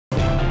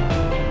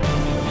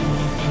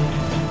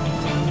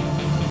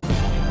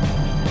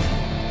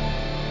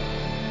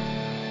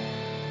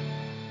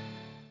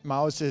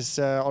Mouse is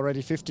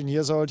already 15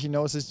 years old. He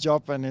knows his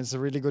job and is a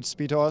really good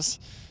speed horse.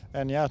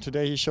 And yeah,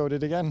 today he showed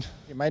it again.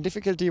 My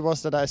difficulty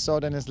was that I saw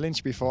Dennis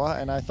Lynch before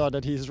and I thought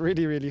that he's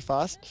really, really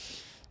fast.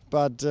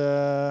 But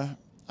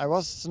I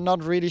was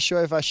not really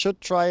sure if I should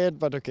try it,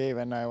 but okay,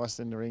 when I was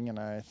in the ring and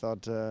I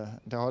thought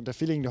the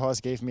feeling the horse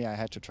gave me, I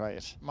had to try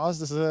it.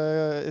 Mouse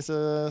is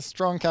a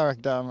strong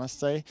character, I must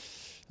say.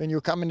 When you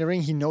come in the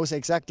ring, he knows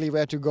exactly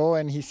where to go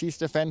and he sees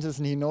the fences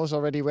and he knows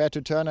already where to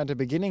turn at the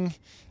beginning.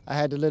 I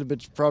had a little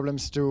bit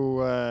problems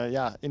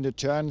in the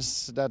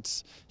turns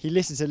that he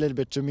listens a little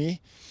bit to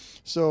me.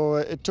 So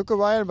it took a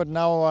while, but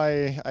now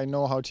I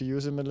know how to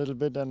use him a little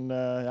bit and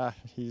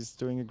he's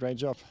doing a great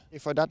job.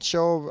 For that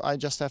show, I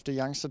just have the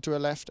youngster to the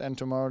left and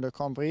tomorrow the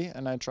Grand Prix,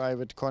 and I try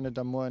with Cornet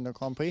d'Amour in the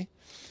Grand Prix.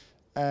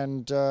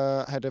 And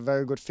had a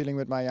very good feeling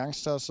with my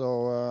youngster,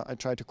 so I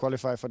try to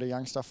qualify for the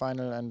youngster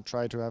final and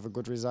try to have a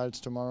good result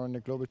tomorrow in the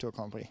Global Tour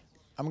Grand Prix.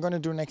 I'm going to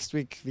do next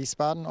week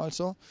Wiesbaden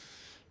also,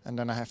 and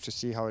then I have to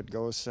see how it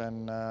goes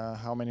and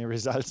how many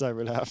results I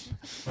will have.